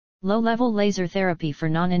Low-level laser therapy for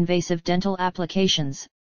non-invasive dental applications,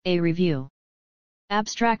 a review.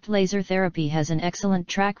 Abstract laser therapy has an excellent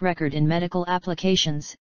track record in medical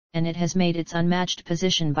applications, and it has made its unmatched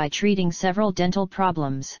position by treating several dental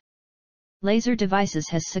problems. Laser devices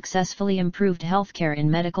has successfully improved healthcare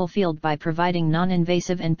in medical field by providing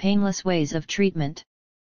non-invasive and painless ways of treatment.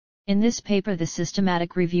 In this paper, the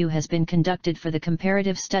systematic review has been conducted for the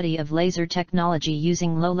comparative study of laser technology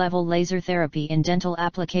using low-level laser therapy in dental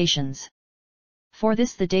applications. For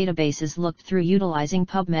this, the database is looked through utilizing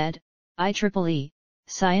Pubmed, IEEE,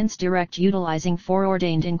 Science Direct utilizing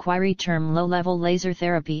foreordained inquiry term low-level laser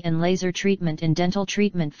therapy and laser treatment in dental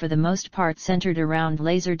treatment for the most part centered around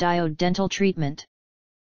laser diode dental treatment.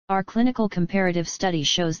 Our clinical comparative study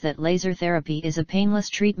shows that laser therapy is a painless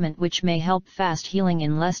treatment which may help fast healing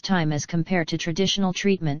in less time as compared to traditional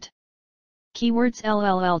treatment. Keywords: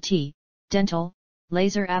 LLLT, dental,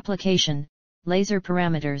 laser application, laser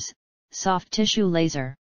parameters, soft tissue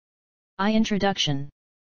laser. Introduction.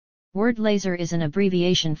 Word laser is an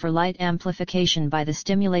abbreviation for light amplification by the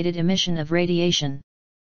stimulated emission of radiation.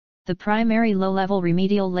 The primary low-level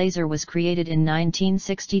remedial laser was created in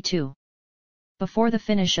 1962. Before the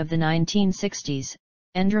finish of the 1960s,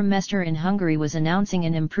 Endre Mester in Hungary was announcing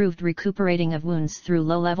an improved recuperating of wounds through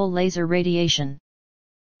low-level laser radiation.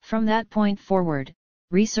 From that point forward,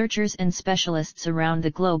 researchers and specialists around the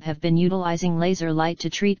globe have been utilizing laser light to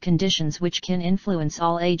treat conditions which can influence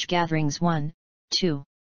all age gatherings. 1, 2.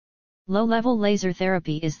 Low-level laser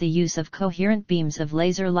therapy is the use of coherent beams of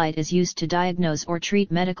laser light is used to diagnose or treat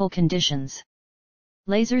medical conditions.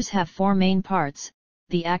 Lasers have four main parts: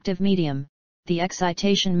 the active medium, the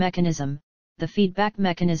excitation mechanism, the feedback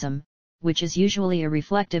mechanism, which is usually a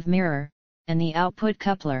reflective mirror, and the output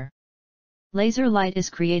coupler. Laser light is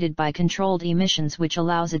created by controlled emissions which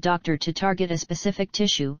allows a doctor to target a specific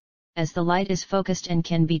tissue, as the light is focused and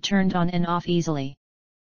can be turned on and off easily.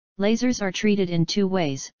 Lasers are treated in two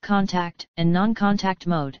ways: contact and non-contact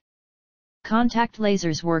mode. Contact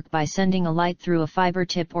lasers work by sending a light through a fiber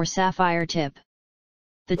tip or sapphire tip.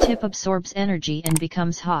 The tip absorbs energy and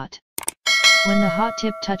becomes hot. When the hot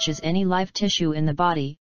tip touches any live tissue in the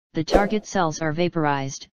body, the target cells are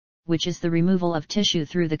vaporized, which is the removal of tissue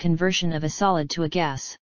through the conversion of a solid to a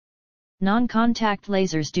gas. Non-contact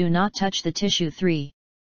lasers do not touch the tissue. 3.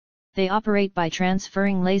 They operate by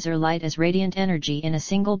transferring laser light as radiant energy in a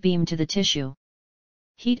single beam to the tissue.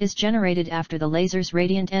 Heat is generated after the laser's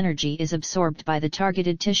radiant energy is absorbed by the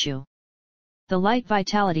targeted tissue. The light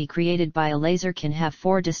vitality created by a laser can have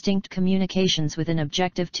four distinct communications with an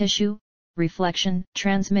objective tissue: reflection,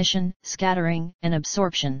 transmission, scattering, and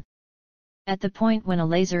absorption. At the point when a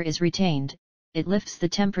laser is retained, it lifts the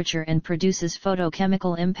temperature and produces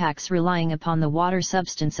photochemical impacts relying upon the water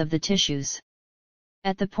substance of the tissues.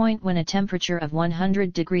 At the point when a temperature of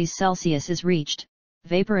 100 degrees Celsius is reached,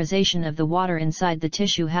 vaporization of the water inside the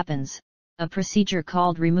tissue happens, a procedure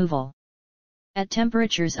called removal. At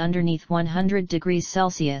temperatures underneath 100 degrees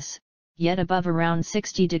Celsius, yet above around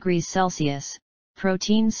 60 degrees Celsius,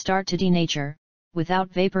 proteins start to denature, without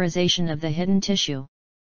vaporization of the hidden tissue.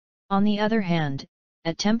 On the other hand,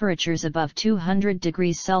 at temperatures above 200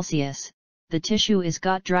 degrees Celsius, the tissue is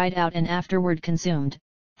got dried out and afterward consumed,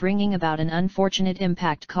 bringing about an unfortunate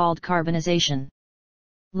impact called carbonization.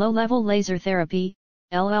 Low-level laser therapy,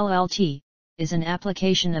 LLLT, is an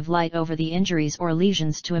application of light over the injuries or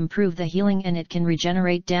lesions to improve the healing, and it can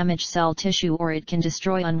regenerate damaged cell tissue or it can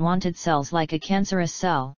destroy unwanted cells like a cancerous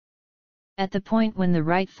cell. At the point when the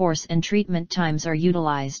right force and treatment times are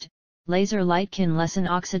utilized, laser light can lessen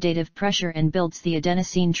oxidative pressure and builds the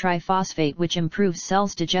adenosine triphosphate, which improves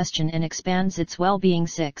cells' digestion and expands its well-being.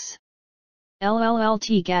 6.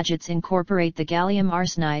 LLLT gadgets incorporate the gallium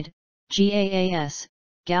arsenide, GaAs,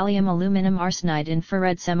 gallium aluminum arsenide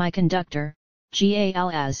infrared semiconductor,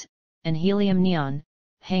 GaLAs, and helium neon,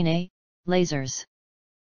 HNA, lasers.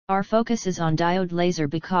 Our focus is on diode laser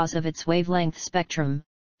because of its wavelength spectrum,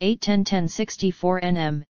 810-1064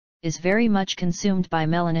 nm, is very much consumed by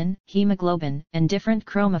melanin, hemoglobin, and different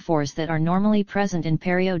chromophores that are normally present in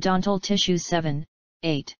periodontal tissues. 7,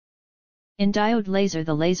 8. In diode laser,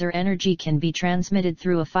 the laser energy can be transmitted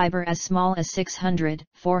through a fiber as small as 600,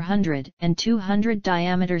 400, and 200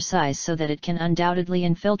 diameter size so that it can undoubtedly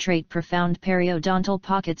infiltrate profound periodontal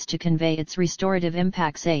pockets to convey its restorative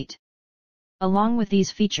impacts. 8. Along with these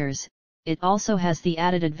features, it also has the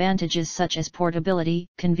added advantages such as portability,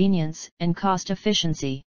 convenience, and cost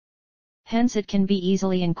efficiency. Hence it can be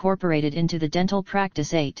easily incorporated into the dental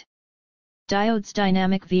practice. 8. Diode's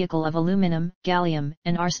dynamic vehicle of aluminum, gallium,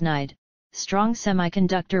 and arsenide, strong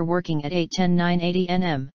semiconductor working at 810-980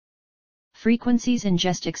 nm. frequencies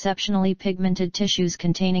ingest exceptionally pigmented tissues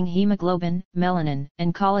containing hemoglobin, melanin,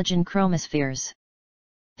 and collagen chromospheres.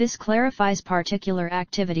 This clarifies particular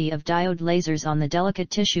activity of diode lasers on the delicate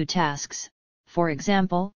tissue tasks, for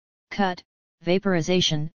example, cut,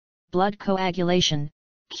 vaporization, blood coagulation,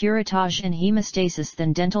 curettage and hemostasis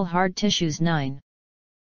than dental hard tissues. 9.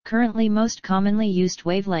 Currently most commonly used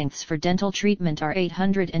wavelengths for dental treatment are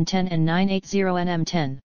 810 and 980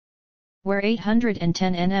 nm10. Where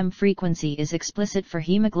 810 nm frequency is explicit for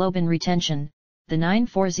hemoglobin retention, the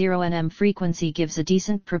 940 nm frequency gives a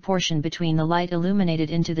decent proportion between the light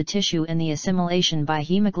illuminated into the tissue and the assimilation by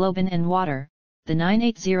hemoglobin and water. The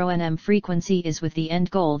 980 nm frequency is with the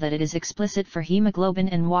end goal that it is explicit for hemoglobin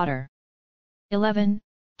and water. 11,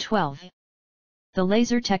 12. The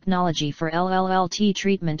laser technology for LLLT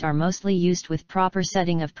treatment are mostly used with proper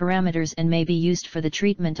setting of parameters and may be used for the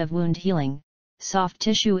treatment of wound healing, soft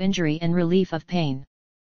tissue injury and relief of pain.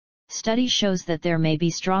 Study shows that there may be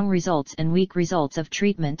strong results and weak results of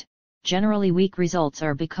treatment. Generally weak results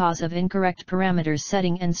are because of incorrect parameters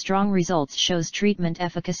setting and strong results shows treatment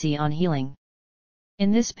efficacy on healing.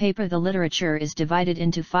 In this paper the literature is divided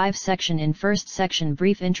into 5 sections. In first section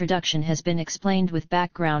brief introduction has been explained with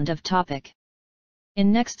background of topic.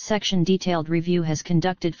 In next section detailed review has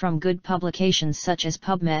conducted from good publications such as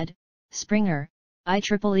Pubmed, Springer,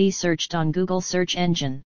 IEEE searched on Google search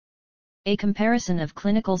engine. A comparison of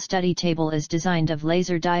clinical study table is designed of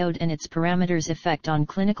laser diode and its parameters effect on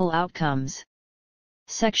clinical outcomes.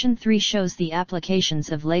 Section 3 shows the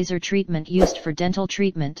applications of laser treatment used for dental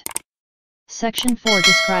treatment. Section 4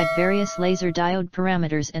 describe various laser diode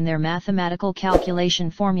parameters and their mathematical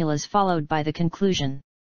calculation formulas followed by the conclusion.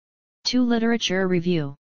 2. Literature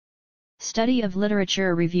review. Study of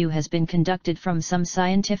literature review has been conducted from some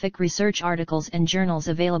scientific research articles and journals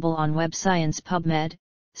available on Web Science. Pubmed,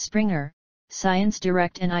 Springer, Science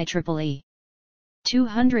Direct and IEEE.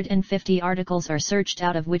 250 articles are searched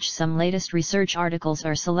out of which some latest research articles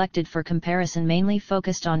are selected for comparison mainly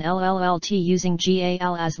focused on LLLT using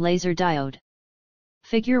GAL as laser diode.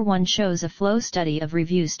 Figure 1 shows a flow study of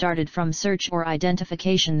review started from search or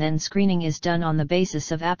identification, then screening is done on the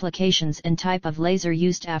basis of applications and type of laser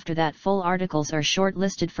used. After that full articles are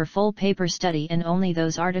shortlisted for full paper study and only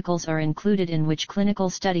those articles are included in which clinical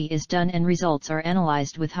study is done and results are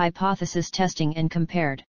analyzed with hypothesis testing and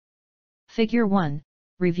compared. Figure 1,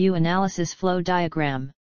 Review Analysis Flow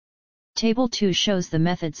Diagram. Table 2 shows the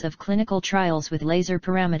methods of clinical trials with laser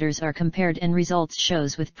parameters are compared and results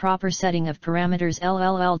shows with proper setting of parameters.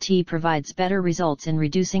 LLLT provides better results in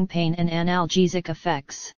reducing pain and analgesic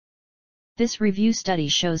effects. This review study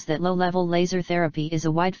shows that low-level laser therapy is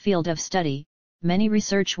a wide field of study. Many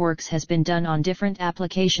research works has been done on different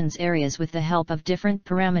applications areas with the help of different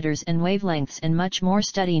parameters and wavelengths, and much more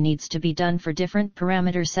study needs to be done for different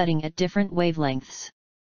parameter setting at different wavelengths.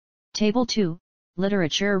 Table 2,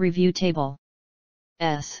 Literature Review Table.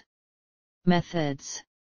 S. Methods.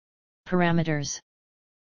 Parameters.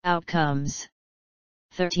 Outcomes.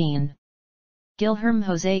 13. Gilherme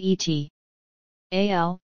Jose et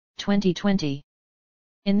al., 2020.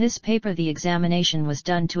 In this paper the examination was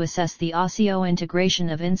done to assess the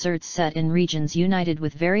osseointegration of inserts set in regions united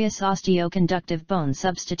with various osteoconductive bone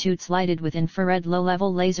substitutes lighted with infrared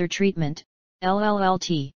low-level laser treatment,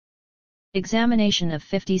 LLLT. Examination of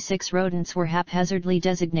 56 rodents were haphazardly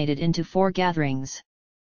designated into 4 gatherings.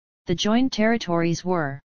 The joined territories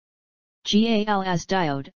were GAL as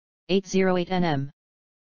diode, 808 nm.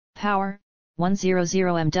 Power, 100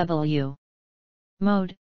 MW.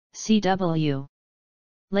 Mode, CW.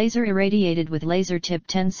 Laser irradiated with laser tip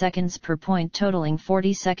 10 seconds per point totaling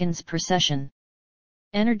 40 seconds per session.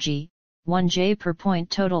 Energy, 1 J per point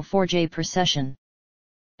total 4 J per session.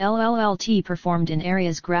 LLLT performed in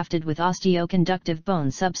areas grafted with osteoconductive bone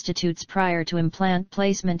substitutes prior to implant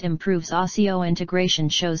placement improves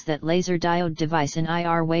osseointegration. Shows that laser diode device in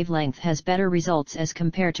IR wavelength has better results as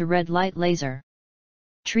compared to red light laser.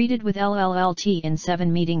 Treated with LLLT in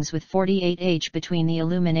 7 meetings with 48 H between the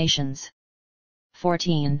illuminations.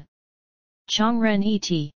 14. Chongren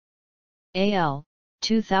et al.,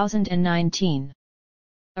 2019.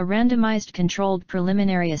 A randomized controlled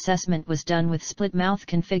preliminary assessment was done with split mouth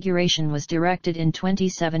configuration was directed in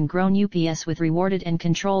 27 grown UPS with rewarded and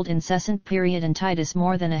controlled incessant periodontitis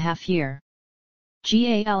more than a half year.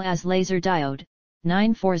 GAL as laser diode,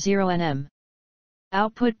 940 nm.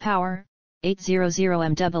 Output power, 800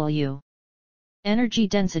 MW. Energy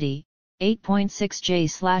density, 8.6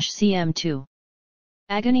 J/cm2.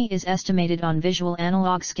 Agony is estimated on visual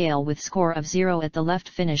analog scale with score of 0 at the left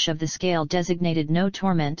finish of the scale designated no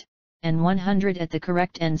torment, and 100 at the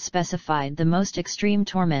correct end specified the most extreme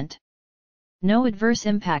torment. No adverse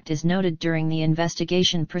impact is noted during the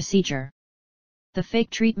investigation procedure. The fake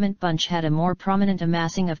treatment bunch had a more prominent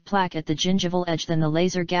amassing of plaque at the gingival edge than the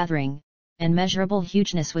laser gathering, and measurable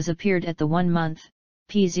hugeness was appeared at the 1-month,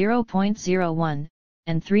 p 0.01,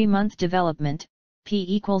 and 3-month development, p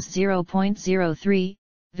equals 0.03,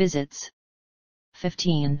 visits.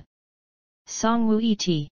 15. Songwoo et.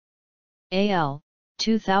 al.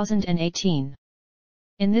 2018.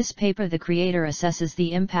 In this paper the creator assesses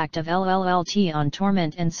the impact of LLLT on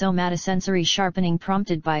torment and somatosensory sharpening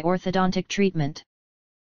prompted by orthodontic treatment.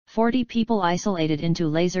 40 people isolated into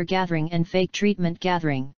laser gathering and fake treatment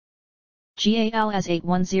gathering. GAL as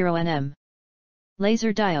 810 nm.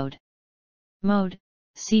 Laser diode. Mode,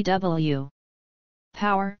 CW.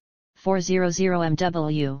 Power, 400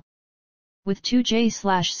 MW. With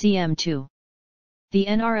 2J/cm2. The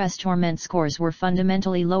NRS torment scores were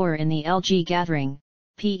fundamentally lower in the LG gathering,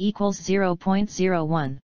 p equals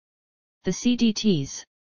 0.01. The CDTs,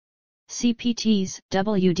 CPTs,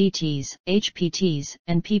 WDTs, HPTs,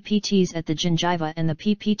 and PPTs at the gingiva and the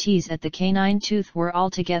PPTs at the canine tooth were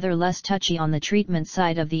altogether less touchy on the treatment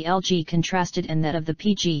side of the LG contrasted and that of the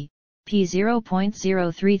PG, p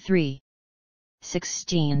 0.033.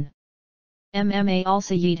 16. MMA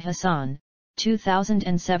Al-Sayed Hassan,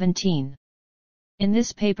 2017. In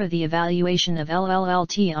this paper the evaluation of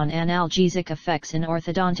LLLT on analgesic effects in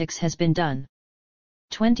orthodontics has been done.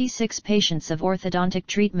 26 patients of orthodontic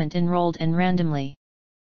treatment enrolled and randomly.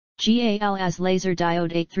 GAL as laser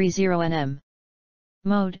diode 830 nm.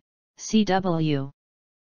 Mode, CW.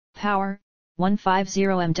 Power, 150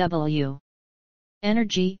 MW.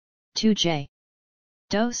 Energy, 2J.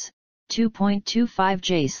 Dose,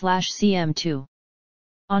 2.25J/cm2.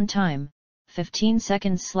 On time, 15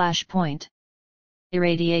 seconds/point.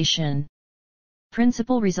 Irradiation.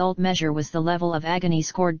 Principal result measure was the level of agony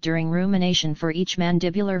scored during rumination for each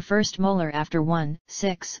mandibular first molar after 1,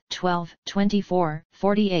 6, 12, 24,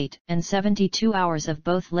 48, and 72 hours of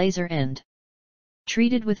both laser and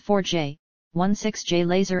treated with 4J, 16J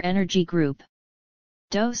laser energy group.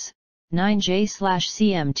 Dose,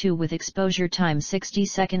 9J/cm2 with exposure time 60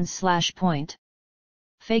 seconds/point.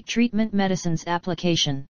 Fake treatment medicines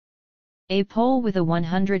application. A pole with a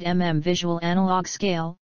 100 mm visual analog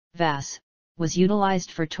scale, VAS, was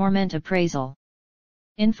utilized for torment appraisal.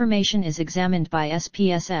 Information is examined by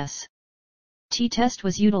SPSS. T-test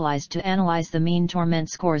was utilized to analyze the mean torment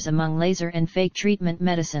scores among laser and fake treatment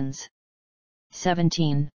medicines.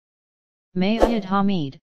 17. Mayad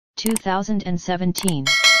Hamid, 2017.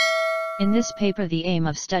 In this paper the aim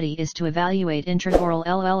of study is to evaluate intraoral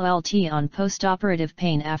LLLT on postoperative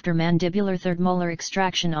pain after mandibular third molar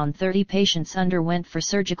extraction on 30 patients underwent for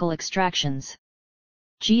surgical extractions.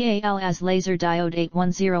 GAL as laser diode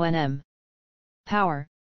 810 nm. Power,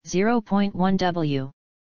 0.1 W.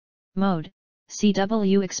 Mode,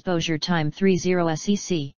 CW exposure time 30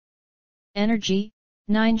 SEC. Energy,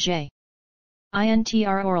 9J.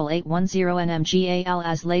 INTR oral 810 nm GAL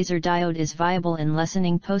as laser diode is viable in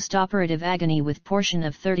lessening postoperative agony with portion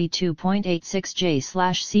of 32.86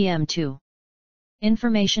 J/cm2.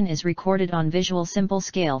 Information is recorded on visual simple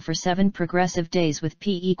scale for 7 progressive days with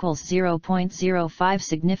p equals 0.05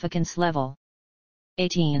 significance level.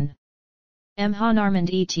 18. Emhan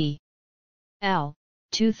Armand et. al.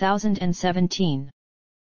 2017.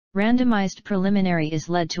 Randomized preliminary is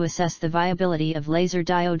led to assess the viability of laser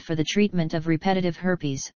diode for the treatment of repetitive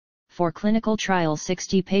herpes. For clinical trial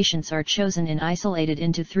 60 patients are chosen and isolated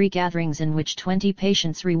into 3 gatherings in which 20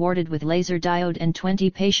 patients rewarded with laser diode and 20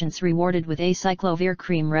 patients rewarded with acyclovir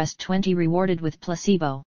cream, rest 20 rewarded with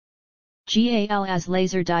placebo. GAL as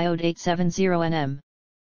laser diode 870 nm.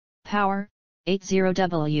 Power,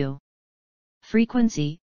 80W.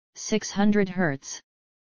 Frequency, 600 Hz.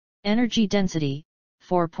 Energy density,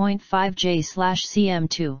 4.5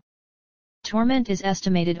 J/cm2. Torment is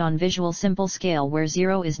estimated on visual simple scale where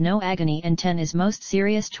 0 is no agony and 10 is most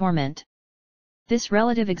serious torment. This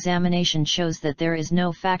relative examination shows that there is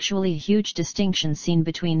no factually huge distinction seen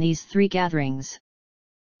between these 3 gatherings.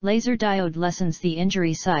 Laser diode lessens the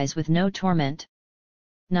injury size with no torment.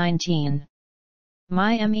 19.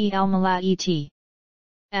 Me Al-Mala et.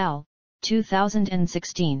 al.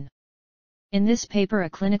 2016. In this paper a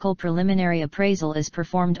clinical preliminary appraisal is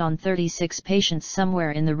performed on 36 patients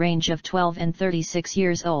somewhere in the range of 12 and 36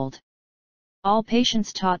 years old. All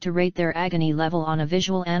patients taught to rate their agony level on a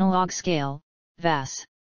visual analog scale, VAS.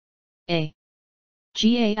 A.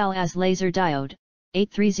 GAL as laser diode,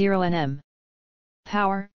 830 nm.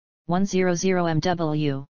 Power, 100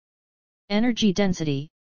 MW. Energy density,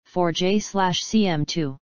 4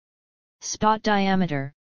 J/cm2. Spot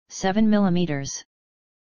diameter, 7 mm.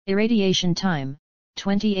 Irradiation time,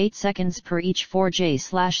 28 seconds per each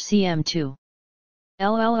 4J/cm2.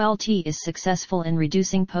 LLLT is successful in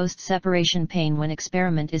reducing post-separation pain when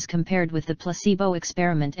experiment is compared with the placebo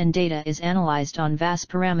experiment and data is analyzed on VAS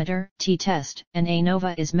parameter, t-test, and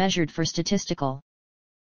ANOVA is measured for statistical.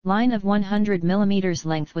 Line of 100 mm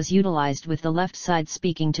length was utilized with the left side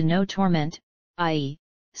speaking to no torment, i.e.,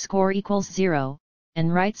 score equals 0,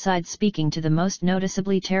 and right side speaking to the most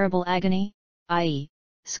noticeably terrible agony, i.e.,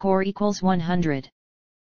 score equals 100.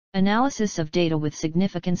 Analysis of data with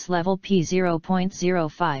significance level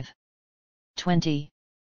p0.05. 20.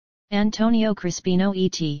 Antonio Crispino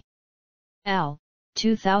et al.,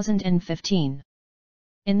 2015.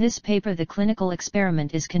 In this paper the clinical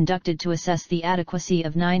experiment is conducted to assess the adequacy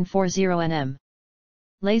of 940 nm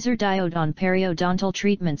laser diode on periodontal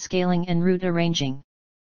treatment scaling and root arranging.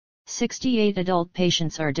 68 adult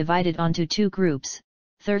patients are divided onto two groups.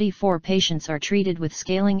 34 patients are treated with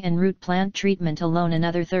scaling and root plant treatment alone,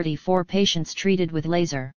 another 34 patients treated with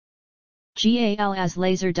laser. GAL as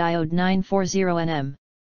laser diode 940 nm.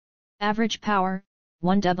 Average power,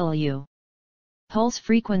 1 W. Pulse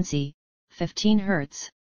frequency, 15 Hz.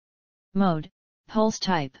 Mode, pulse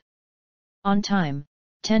type. On time,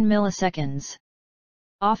 10 milliseconds.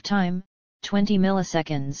 Off time, 20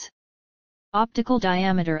 milliseconds. Optical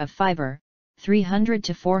diameter of fiber, 300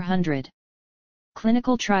 to 400.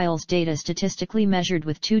 Clinical trials data statistically measured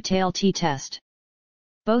with two-tail t-test.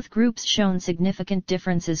 Both groups shown significant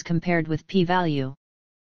differences compared with p-value.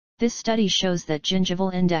 This study shows that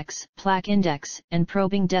gingival index, plaque index, and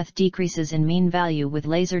probing depth decreases in mean value with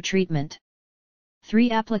laser treatment.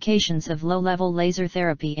 3 applications of low-level laser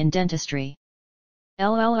therapy in dentistry.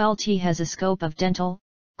 LLLT has a scope of dental,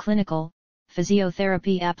 clinical,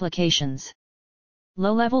 physiotherapy applications.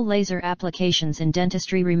 Low-level laser applications in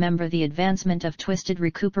dentistry remember the advancement of twisted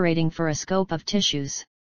recuperating for a scope of tissues.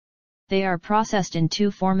 They are processed in two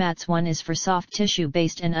formats, one is for soft tissue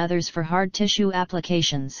based and others for hard tissue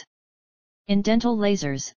applications. In dental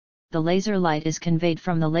lasers, the laser light is conveyed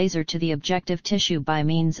from the laser to the objective tissue by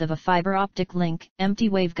means of a fiber optic link, empty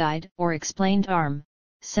waveguide, or explained arm,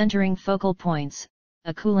 centering focal points,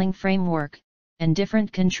 a cooling framework, and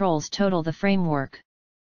different controls total the framework.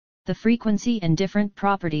 The frequency and different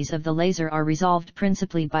properties of the laser are resolved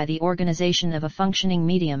principally by the organization of a functioning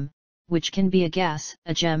medium, which can be a gas,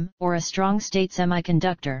 a gem, or a strong-state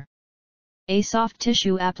semiconductor. A. Soft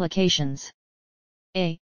tissue applications.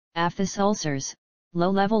 A. Aphthous ulcers.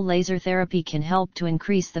 Low-level laser therapy can help to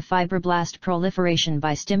increase the fibroblast proliferation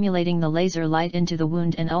by stimulating the laser light into the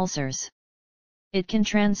wound and ulcers. It can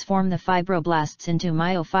transform the fibroblasts into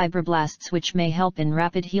myofibroblasts, which may help in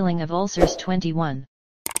rapid healing of ulcers. 21.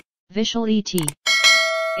 Visual ET.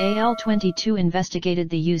 AL22 investigated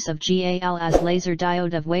the use of GAL as laser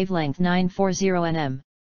diode of wavelength 940 nm.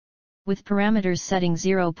 With parameters setting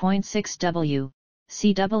 0.6 W,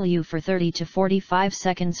 CW for 30 to 45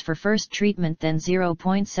 seconds for first treatment, then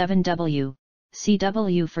 0.7 W,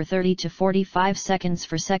 CW for 30 to 45 seconds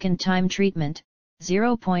for second time treatment,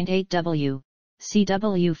 0.8 W,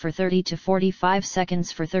 CW for 30 to 45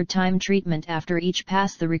 seconds for third time treatment. After each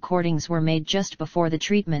pass the recordings were made just before the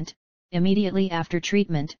treatment, immediately after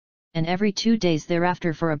treatment, and every 2 days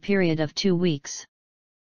thereafter for a period of 2 weeks.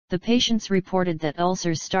 The patients reported that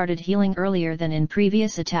ulcers started healing earlier than in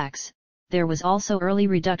previous attacks. There was also early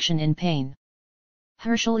reduction in pain.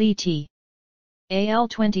 Herschel et.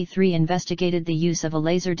 AL23 investigated the use of a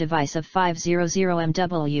laser device of 500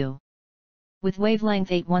 MW with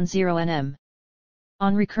wavelength 810 nm.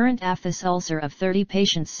 On recurrent aphthous ulcer of 30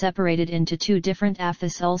 patients separated into 2 different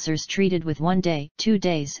aphthous ulcers treated with 1 day, 2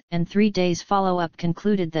 days, and 3 days follow-up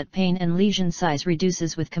concluded that pain and lesion size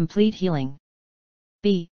reduces with complete healing.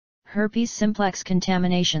 B. Herpes simplex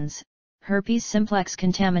contaminations. Herpes simplex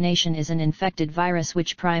contamination is an infected virus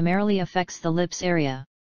which primarily affects the lips area.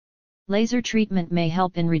 Laser treatment may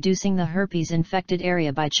help in reducing the herpes infected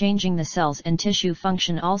area by changing the cells and tissue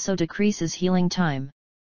function, also decreases healing time.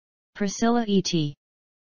 Priscilla et.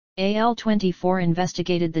 AL24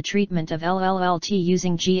 investigated the treatment of LLLT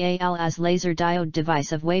using GAL as laser diode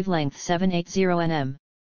device of wavelength 780 nm.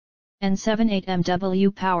 and 78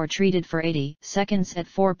 MW power treated for 80 seconds at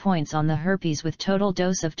 4 points on the herpes with total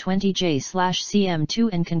dose of 20 J/cm2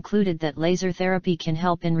 and concluded that laser therapy can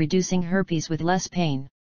help in reducing herpes with less pain.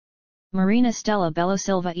 Marina Stella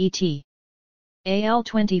Bellosilva et.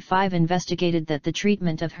 AL25 investigated that the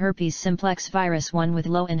treatment of herpes simplex virus 1 with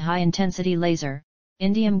low and high intensity laser,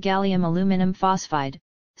 indium gallium aluminum phosphide,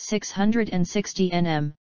 660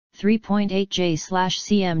 nm, 3.8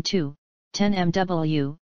 J/cm2, 10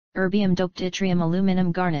 MW, erbium doped yttrium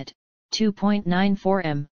aluminum garnet, 2.94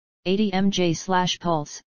 m, 80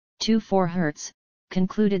 mJ/pulse, 24 Hz,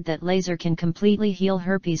 concluded that laser can completely heal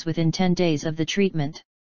herpes within 10 days of the treatment.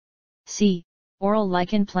 C. Oral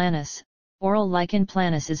lichen planus. Oral lichen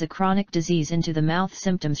planus is a chronic disease into the mouth.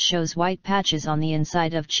 Symptoms shows white patches on the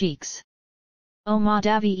inside of cheeks.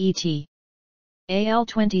 Omadavi et.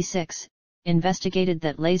 AL26, investigated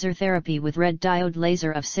that laser therapy with red diode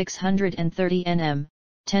laser of 630 nm,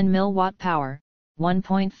 10 mW power,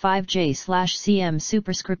 1.5 J/cm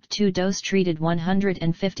superscript 2 dose treated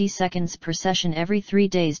 150 seconds per session every 3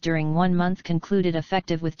 days during 1 month, concluded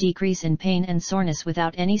effective with decrease in pain and soreness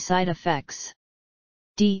without any side effects.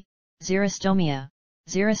 D. Xerostomia.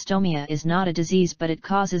 Xerostomia is not a disease but it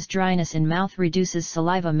causes dryness in mouth, reduces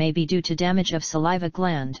saliva, may be due to damage of saliva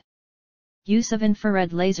gland. Use of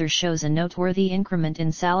infrared laser shows a noteworthy increment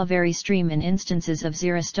in salivary stream in instances of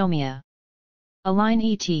xerostomia. Align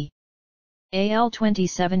et.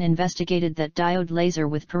 AL27 investigated that diode laser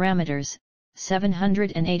with parameters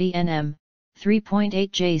 780 nm,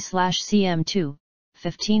 3.8 J/cm2,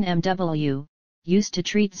 15 mW, used to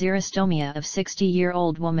treat xerostomia of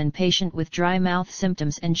 60-year-old woman patient with dry mouth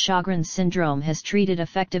symptoms and Sjogren's syndrome, has treated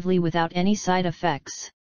effectively without any side effects.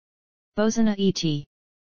 Bosana et.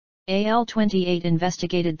 AL28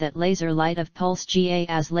 investigated that laser light of pulse GA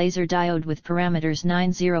as laser diode with parameters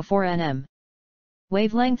 904 nm.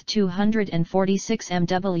 Wavelength 246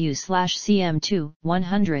 mW/cm2,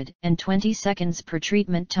 120 seconds per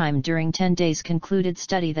treatment time during 10 days, concluded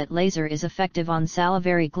study that laser is effective on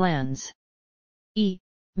salivary glands. E.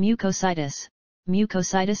 Mucositis.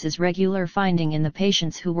 Mucositis is regular finding in the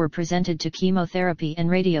patients who were presented to chemotherapy and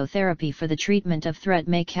radiotherapy for the treatment of threat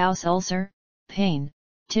make house ulcer, pain,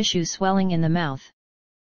 tissue swelling in the mouth.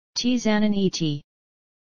 T. Zanin et.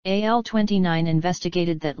 AL29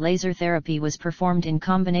 investigated that laser therapy was performed in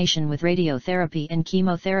combination with radiotherapy and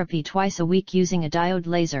chemotherapy twice a week using a diode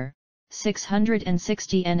laser,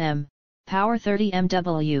 660 nm, power 30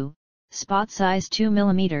 mW, spot size 2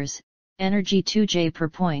 mm, energy 2 J per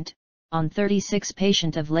point, on 36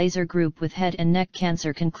 patient of laser group with head and neck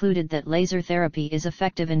cancer, concluded that laser therapy is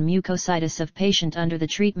effective in mucositis of patient under the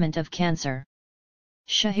treatment of cancer.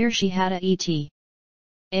 Shahir Shihada et.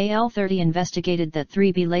 AL30 investigated that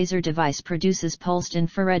 3B laser device produces pulsed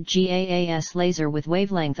infrared GAAS laser with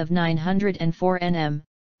wavelength of 904 nm,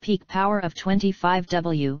 peak power of 25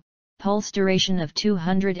 W, pulse duration of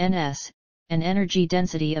 200 ns, and energy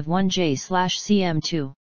density of 1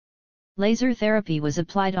 J/cm2. Laser therapy was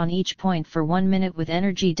applied on each point for 1 minute with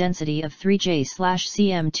energy density of 3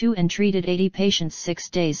 J/cm2 and treated 80 patients 6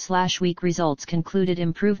 days/week. Results concluded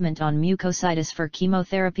improvement on mucositis for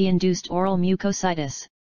chemotherapy-induced oral mucositis,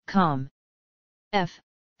 COM. F.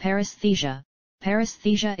 Paresthesia.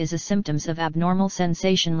 Paresthesia is a symptoms of abnormal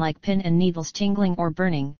sensation like pin and needles tingling or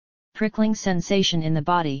burning, prickling sensation in the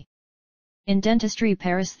body. In dentistry,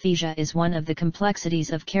 paresthesia is one of the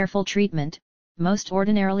complexities of careful treatment, most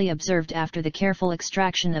ordinarily observed after the careful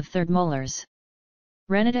extraction of third molars.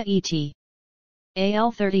 Renata et.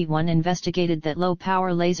 AL31 investigated that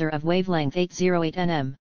low-power laser of wavelength 808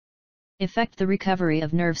 nm effect the recovery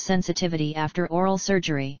of nerve sensitivity after oral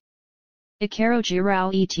surgery. Ikaro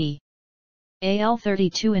Jirao et.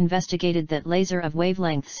 AL32 investigated that laser of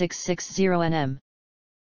wavelength 660 nm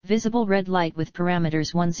visible red light with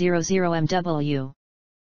parameters 100 mW,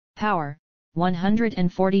 power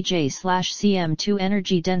 140 J/cm2,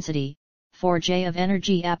 energy density 4 J of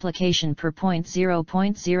energy application per point,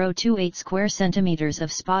 0.028 square centimeters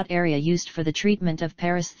of spot area, used for the treatment of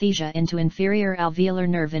paresthesia into inferior alveolar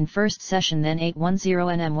nerve in first session. Then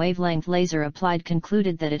 810 nm wavelength laser applied,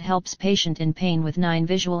 concluded that it helps patient in pain with 9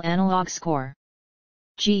 visual analog score.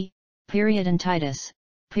 G. Periodontitis.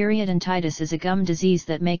 Periodontitis is a gum disease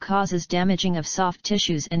that may causes damaging of soft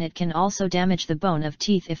tissues, and it can also damage the bone of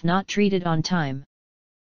teeth if not treated on time.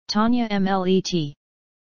 Tanya Mlet.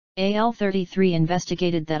 AL33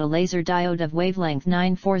 investigated that a laser diode of wavelength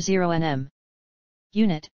 940 nm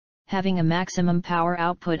unit, having a maximum power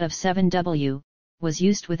output of 7 W, was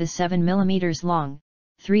used with a 7 mm long,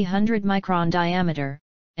 300 micron diameter,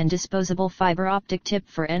 and disposable fiber optic tip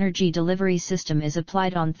for energy delivery system is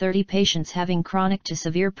applied on 30 patients having chronic to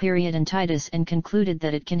severe periodontitis, and concluded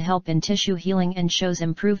that it can help in tissue healing and shows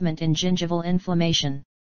improvement in gingival inflammation.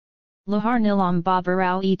 Lohar Nilam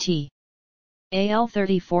Babarao et.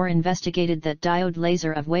 AL34 investigated that diode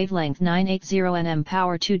laser of wavelength 980 nm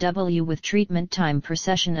power 2 W with treatment time per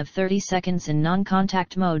session of 30 seconds in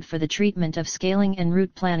non-contact mode for the treatment of scaling and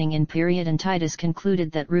root planning in periodontitis,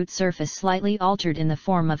 concluded that root surface slightly altered in the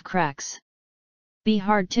form of cracks. B.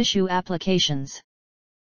 Hard tissue applications.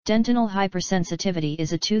 Dentinal hypersensitivity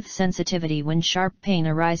is a tooth sensitivity when sharp pain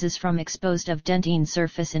arises from exposed of dentine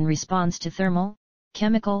surface in response to thermal,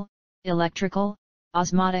 chemical, electrical,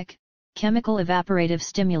 osmotic, chemical evaporative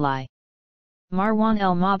stimuli. Marwan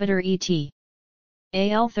El-Mabeder et.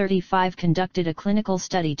 al. 35 conducted a clinical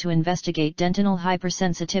study to investigate dentinal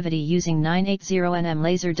hypersensitivity using 980 nm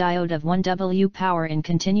laser diode of 1 W power in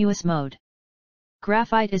continuous mode.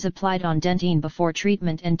 Graphite is applied on dentine before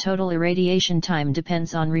treatment and total irradiation time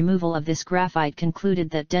depends on removal of this graphite. Concluded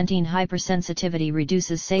that dentine hypersensitivity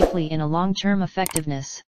reduces safely in a long-term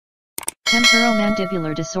effectiveness.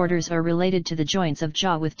 Temporomandibular disorders are related to the joints of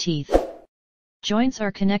jaw with teeth. Joints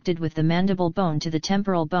are connected with the mandible bone to the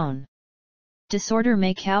temporal bone. Disorder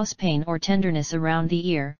may cause pain or tenderness around the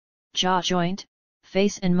ear, jaw joint,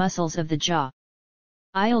 face and muscles of the jaw.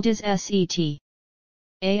 IELTS SET.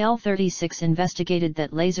 al. 36 investigated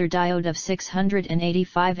that laser diode of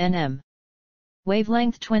 685 nm.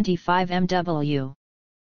 Wavelength 25 MW.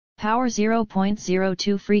 Power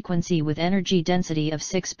 0.02 frequency with energy density of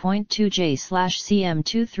 6.2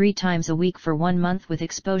 J/cm2 3 times a week for 1 month with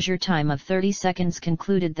exposure time of 30 seconds.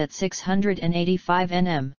 Concluded that 685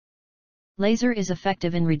 nm. Laser is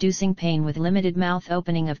effective in reducing pain with limited mouth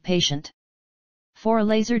opening of patient. For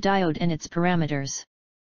laser diode and its parameters.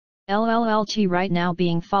 LLLT right now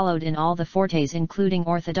being followed in all the fortes including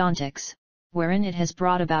orthodontics, wherein it has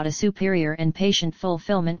brought about a superior and patient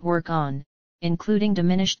fulfillment work on, including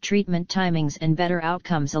diminished treatment timings and better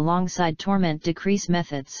outcomes alongside torment decrease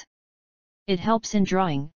methods. It helps in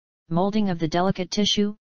drawing, molding of the delicate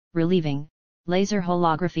tissue, relieving, laser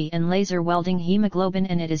holography and laser welding hemoglobin,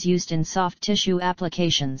 and it is used in soft tissue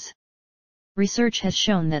applications. Research has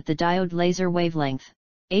shown that the diode laser wavelength,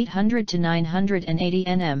 800 to 980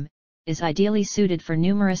 nm, is ideally suited for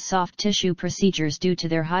numerous soft tissue procedures due to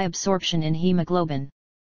their high absorption in hemoglobin.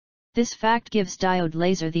 This fact gives diode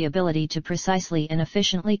laser the ability to precisely and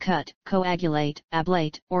efficiently cut, coagulate,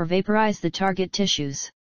 ablate, or vaporize the target tissues.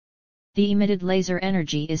 The emitted laser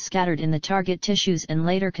energy is scattered in the target tissues and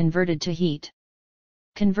later converted to heat.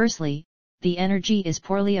 Conversely, the energy is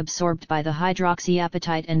poorly absorbed by the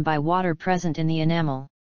hydroxyapatite and by water present in the enamel.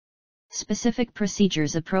 Specific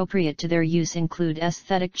procedures appropriate to their use include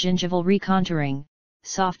aesthetic gingival recontouring,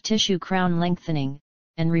 soft tissue crown lengthening,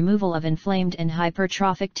 and removal of inflamed and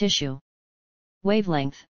hypertrophic tissue.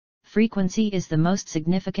 Wavelength, frequency is the most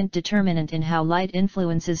significant determinant in how light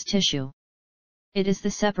influences tissue. It is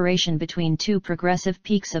the separation between two progressive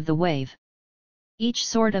peaks of the wave. Each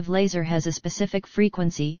sort of laser has a specific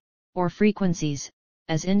frequency, or frequencies,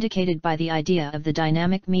 as indicated by the idea of the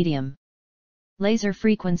dynamic medium. Laser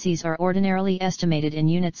frequencies are ordinarily estimated in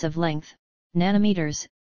units of length, nanometers,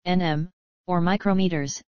 nm, or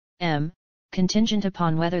micrometers, m, contingent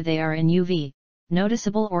upon whether they are in UV,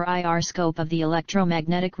 noticeable or IR scope of the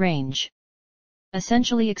electromagnetic range.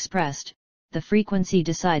 Essentially expressed, the frequency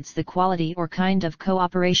decides the quality or kind of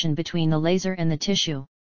cooperation between the laser and the tissue.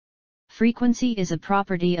 Frequency is a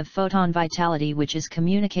property of photon vitality which is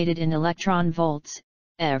communicated in electron volts,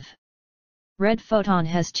 eV. Red photon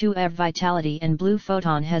has 2 eV vitality and blue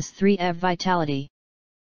photon has 3 eV vitality.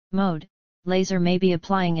 Mode, laser may be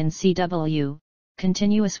applying in CW,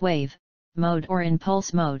 continuous wave, mode or in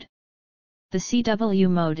pulse mode. The CW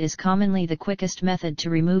mode is commonly the quickest method to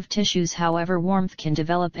remove tissues, however warmth can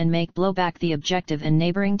develop and make blowback the objective and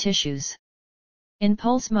neighboring tissues. In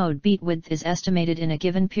pulse mode, beat width is estimated in a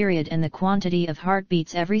given period and the quantity of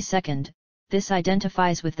heartbeats every second. This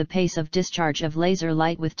identifies with the pace of discharge of laser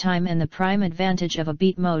light with time, and the prime advantage of a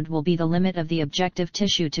beat mode will be the limit of the objective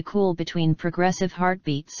tissue to cool between progressive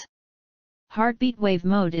heartbeats. Heartbeat wave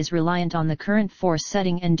mode is reliant on the current force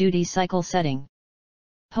setting and duty cycle setting.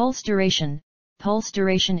 Pulse duration. Pulse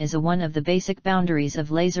duration is one of the basic boundaries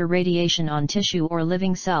of laser radiation on tissue or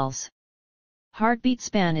living cells. Heartbeat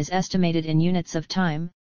span is estimated in units of time,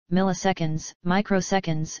 milliseconds,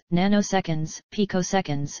 microseconds, nanoseconds,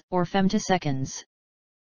 picoseconds, or femtoseconds.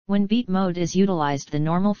 When beat mode is utilized, the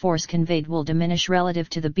normal force conveyed will diminish relative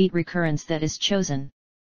to the beat recurrence that is chosen.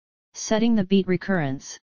 Setting the beat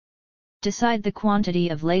recurrence. Decide the quantity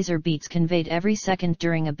of laser beats conveyed every second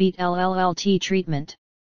during a beat LLLT treatment.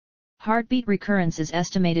 Heartbeat recurrence is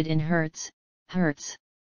estimated in hertz.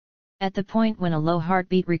 At the point when a low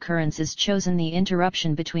heartbeat recurrence is chosen, the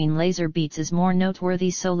interruption between laser beats is more noteworthy,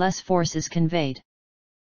 so less force is conveyed.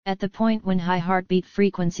 At the point when high heartbeat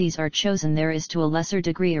frequencies are chosen, there is to a lesser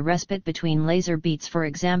degree a respite between laser beats, for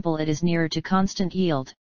example it is nearer to constant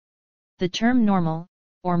yield. The term normal,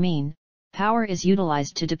 or mean, power is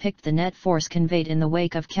utilized to depict the net force conveyed in the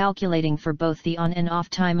wake of calculating for both the on and off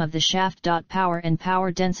time of the shaft. Power and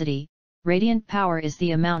power density. Radiant power is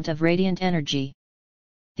the amount of radiant energy.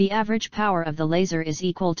 The average power of the laser is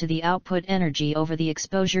equal to the output energy over the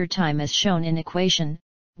exposure time as shown in equation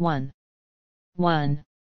 1.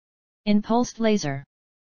 In pulsed laser.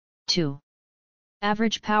 2.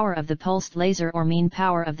 Average power of the pulsed laser or mean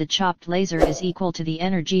power of the chopped laser is equal to the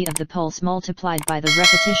energy of the pulse multiplied by the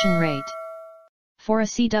repetition rate. For a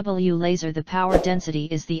CW laser, the power density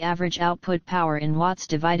is the average output power in watts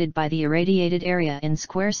divided by the irradiated area in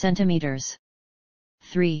square centimeters.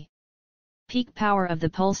 3. Peak power of the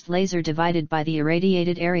pulsed laser divided by the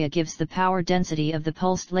irradiated area gives the power density of the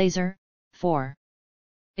pulsed laser. 4.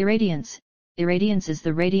 Irradiance. Irradiance is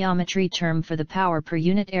the radiometry term for the power per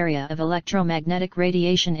unit area of electromagnetic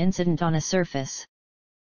radiation incident on a surface.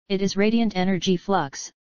 It is radiant energy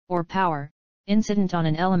flux, or power, incident on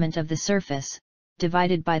an element of the surface,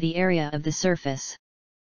 divided by the area of the surface.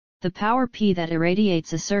 The power P that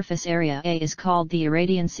irradiates a surface area A is called the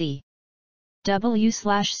irradiance E.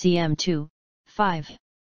 W/cm2, 5.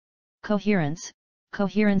 Coherence.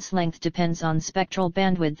 Coherence length depends on spectral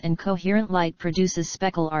bandwidth, and coherent light produces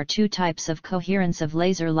speckle. Are two types of coherence of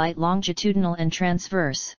laser light: longitudinal and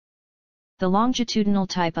transverse. The longitudinal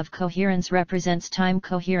type of coherence represents time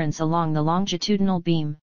coherence along the longitudinal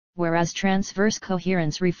beam, whereas transverse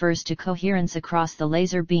coherence refers to coherence across the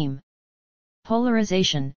laser beam.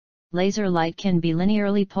 Polarization. Laser light can be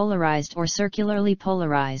linearly polarized or circularly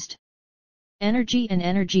polarized. Energy and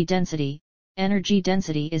energy density. Energy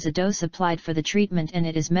density is a dose applied for the treatment, and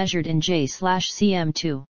it is measured in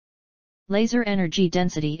J/cm2. Laser energy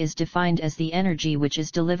density is defined as the energy which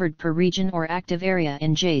is delivered per region or active area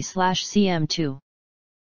in J/cm2.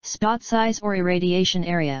 Spot size or irradiation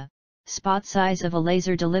area. Spot size of a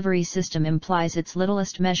laser delivery system implies its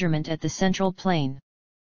littlest measurement at the central plane.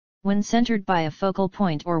 When centered by a focal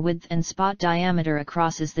point or width, and spot diameter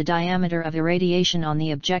across is the diameter of irradiation on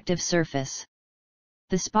the objective surface.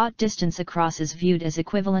 The spot distance across is viewed as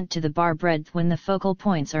equivalent to the bar breadth when the focal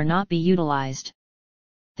points are not be utilized.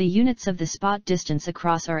 The units of the spot distance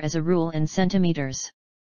across are as a rule in centimeters.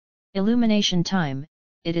 Illumination time.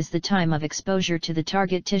 It is the time of exposure to the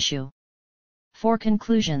target tissue. For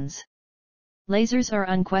conclusions. Lasers are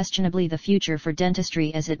unquestionably the future for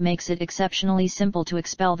dentistry, as it makes it exceptionally simple to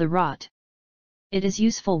expel the rot. It is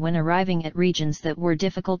useful when arriving at regions that were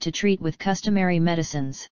difficult to treat with customary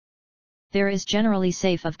medicines. There is generally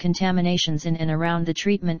safe of contaminations in and around the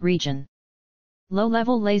treatment region.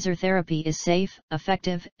 Low-level laser therapy is safe,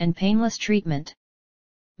 effective, and painless treatment.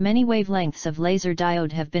 Many wavelengths of laser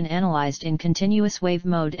diode have been analyzed in continuous wave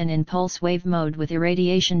mode and in pulse wave mode with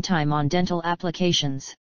irradiation time on dental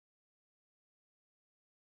applications.